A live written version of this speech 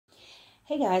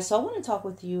Hey guys, so I want to talk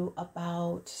with you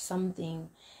about something.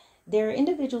 There are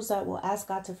individuals that will ask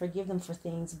God to forgive them for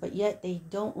things, but yet they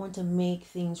don't want to make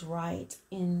things right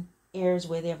in areas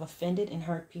where they have offended and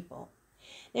hurt people.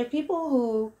 There are people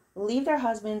who leave their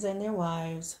husbands and their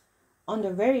wives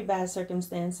under very bad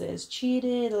circumstances,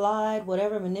 cheated, lied,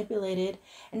 whatever, manipulated,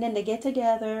 and then they get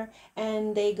together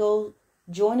and they go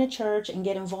join a church and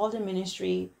get involved in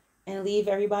ministry and leave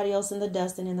everybody else in the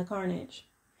dust and in the carnage.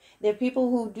 There are people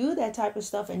who do that type of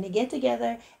stuff and they get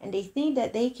together and they think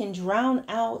that they can drown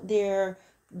out the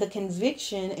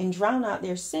conviction and drown out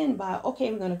their sin by,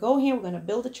 okay, we're going to go here, we're going to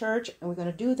build a church, and we're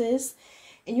going to do this.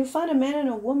 And you find a man and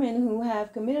a woman who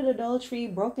have committed adultery,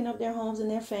 broken up their homes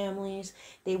and their families.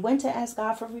 They went to ask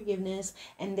God for forgiveness,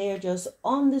 and they're just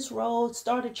on this road,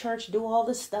 start a church, do all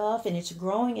this stuff, and it's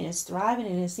growing and it's thriving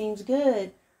and it seems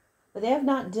good. But they have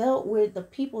not dealt with the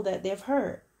people that they've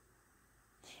hurt.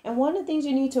 And one of the things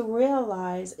you need to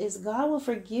realize is God will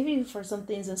forgive you for some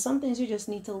things, and some things you just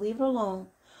need to leave it alone.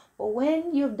 But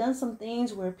when you've done some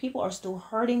things where people are still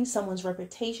hurting, someone's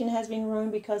reputation has been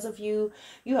ruined because of you,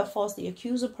 you have falsely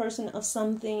accused a person of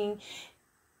something,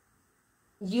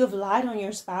 you have lied on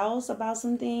your spouse about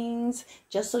some things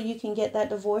just so you can get that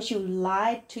divorce, you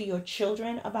lied to your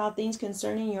children about things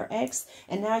concerning your ex,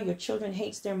 and now your children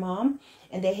hates their mom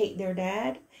and they hate their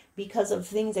dad because of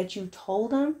things that you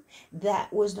told them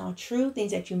that was not true,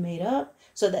 things that you made up,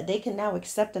 so that they can now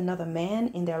accept another man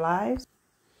in their lives.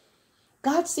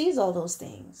 God sees all those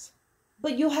things.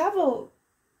 But you have a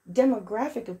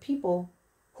demographic of people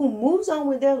who moves on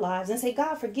with their lives and say,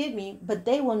 God, forgive me, but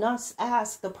they will not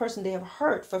ask the person they have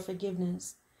hurt for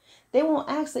forgiveness. They won't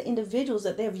ask the individuals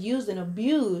that they have used and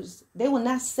abused. They will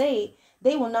not say,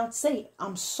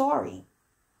 I'm sorry.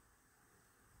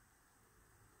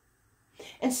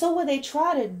 And so what they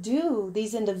try to do,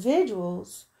 these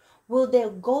individuals, they'll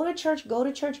go to church,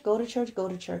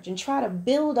 and try to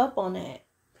build up on that.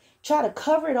 Try to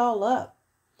cover it all up.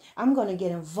 I'm going to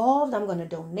get involved. I'm going to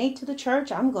donate to the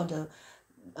church. I'm going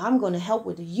to help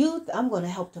with the youth. I'm going to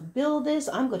help to build this.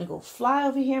 I'm going to go fly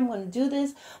over here. I'm going to do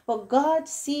this. But God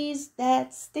sees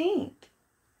that stink.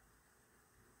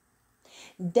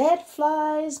 Dead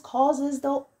flies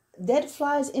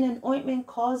in an ointment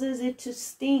causes it to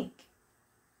stink.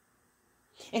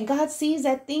 And God sees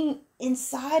that thing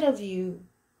inside of you.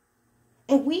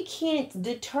 And we can't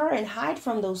deter and hide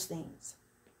from those things.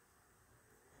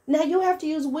 Now you have to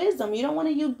use wisdom. You don't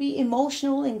want to be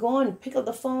emotional and go and pick up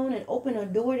the phone and open a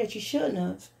door that you shouldn't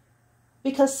have.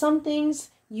 Because some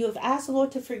things you have asked the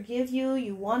Lord to forgive you.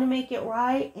 You want to make it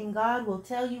right. And God will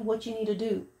tell you what you need to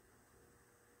do.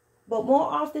 But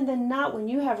more often than not, when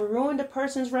you have ruined a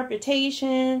person's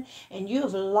reputation and you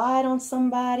have lied on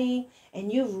somebody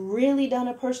and you've really done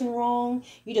a person wrong,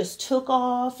 you just took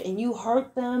off and you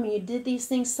hurt them and you did these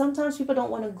things. Sometimes people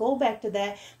don't want to go back to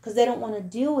that because they don't want to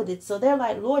deal with it. So they're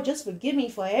like, Lord, just forgive me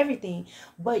for everything.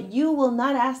 But you will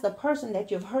not ask the person that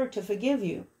you've hurt to forgive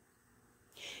you.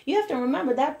 You have to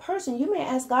remember that person, you may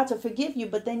ask God to forgive you,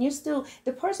 but then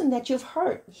the person that you've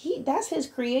hurt, that's his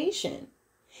creation.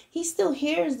 He still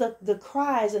hears the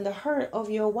cries and the hurt of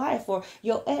your wife or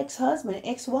your ex-husband,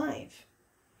 ex-wife.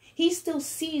 He still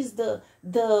sees the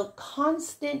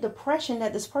constant depression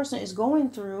that this person is going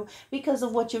through because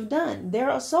of what you've done. They're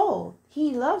a soul.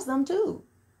 He loves them too.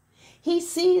 He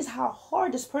sees how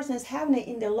hard this person is having it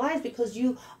in their lives because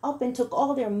you up and took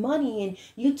all their money and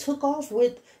you took off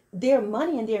with their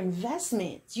money and their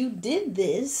investments. You did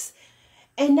this.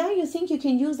 And now you think you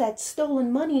can use that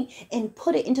stolen money and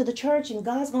put it into the church and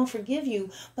God's going to forgive you.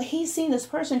 But he's seen this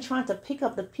person trying to pick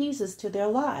up the pieces to their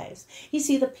lives. He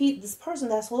see this person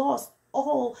that's lost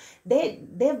all,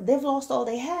 they've lost all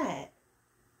they had.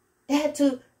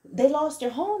 They lost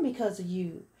their home because of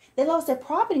you. They lost their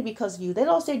property because of you. They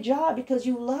lost their job because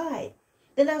you lied.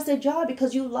 They lost their job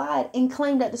because you lied and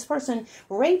claimed that this person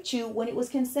raped you when it was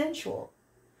consensual.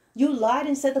 You lied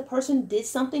and said the person did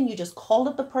something. You just called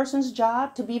up the person's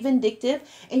job to be vindictive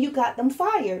and you got them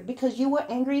fired because you were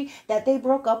angry that they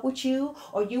broke up with you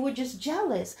or you were just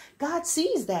jealous. God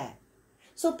sees that.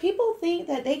 So people think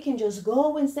that they can just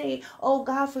go and say, oh,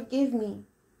 God, forgive me.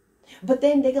 But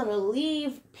then they're going to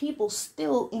leave people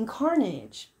still in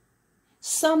carnage.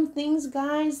 Some things,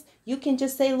 guys, you can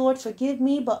just say, Lord, forgive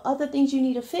me, but other things you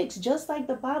need to fix. Just like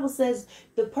the Bible says,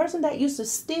 the person that used to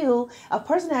steal, a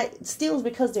person that steals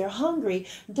because they're hungry,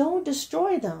 don't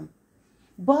destroy them.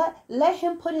 But let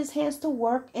him put his hands to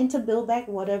work and to build back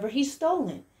whatever he's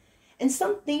stolen. And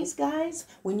some things, guys,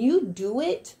 when you do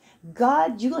it,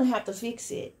 God, you're going to have to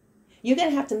fix it. You're going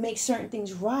to have to make certain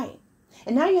things right.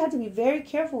 And now you have to be very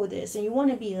careful with this. And you want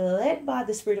to be led by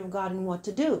the Spirit of God in what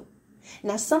to do.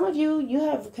 Now, some of you, you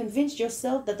have convinced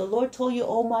yourself that the Lord told you,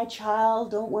 oh, my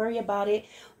child, don't worry about it.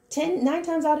 9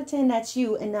 times out of 10, that's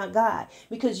you and not God,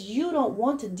 because you don't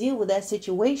want to deal with that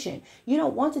situation. You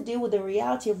don't want to deal with the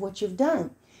reality of what you've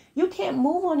done. You can't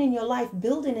move on in your life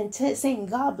building and saying,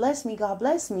 God bless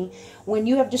me, when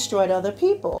you have destroyed other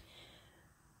people.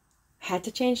 Had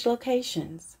to change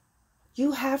locations.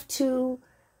 You have to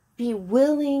be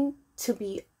willing to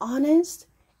be honest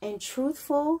and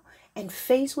truthful and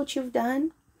face what you've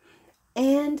done.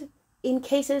 And in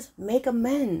cases, make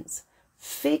amends.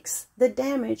 Fix the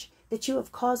damage that you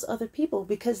have caused other people,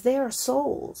 because they are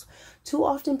souls. Too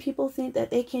often people think that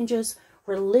they can just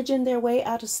religion their way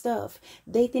out of stuff.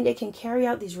 They think they can carry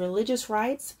out these religious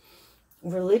rites,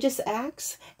 religious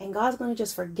acts, and God's going to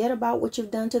just forget about what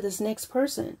you've done to this next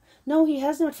person. No, he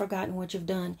has not forgotten what you've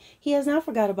done. He has not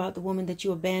forgotten about the woman that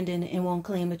you abandoned and won't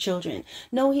claim the children.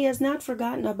 No, he has not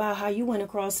forgotten about how you went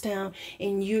across town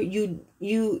and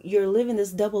you're living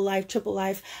this double life, triple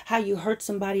life, how you hurt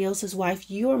somebody else's wife.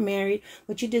 You're married,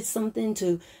 but you did something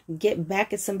to get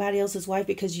back at somebody else's wife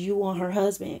because you want her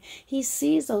husband. He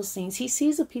sees those things. He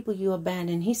sees the people you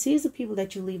abandon. He sees the people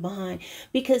that you leave behind,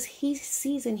 because he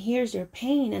sees and hears their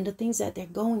pain and the things that they're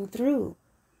going through.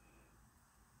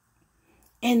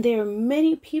 And there are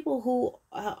many people who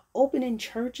open in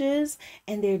churches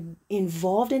and they're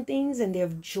involved in things and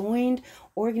they've joined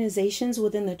organizations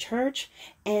within the church.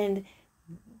 And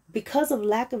because of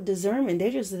lack of discernment,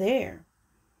 they're just there.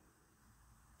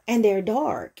 And they're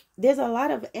dark. There's a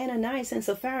lot of Ananias and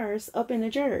Sapphira's up in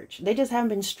the church. They just haven't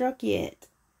been struck yet.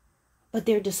 But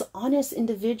they're dishonest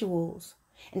individuals.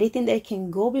 And they think they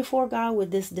can go before God with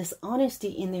this dishonesty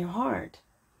in their heart,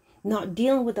 not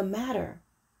dealing with the matter.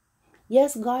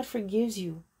 Yes, God forgives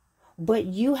you, but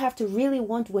you have to really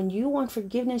when you want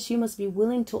forgiveness, you must be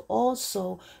willing to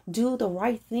also do the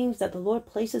right things that the Lord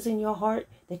places in your heart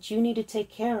that you need to take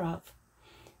care of.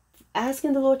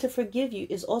 Asking the Lord to forgive you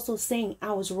is also saying,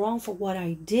 I was wrong for what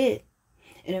I did.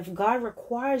 And if God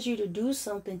requires you to do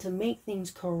something to make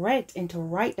things correct and to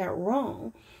right that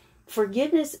wrong,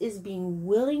 forgiveness is being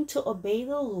willing to obey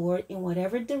the Lord in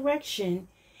whatever direction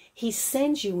he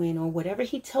sends you in, or whatever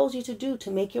he tells you to do to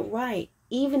make it right,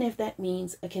 even if that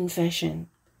means a confession.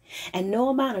 And no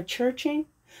amount of churching,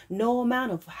 no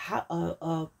amount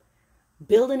of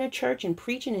building a church and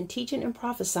preaching and teaching and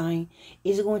prophesying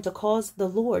is going to cause the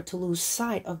Lord to lose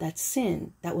sight of that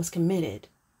sin that was committed.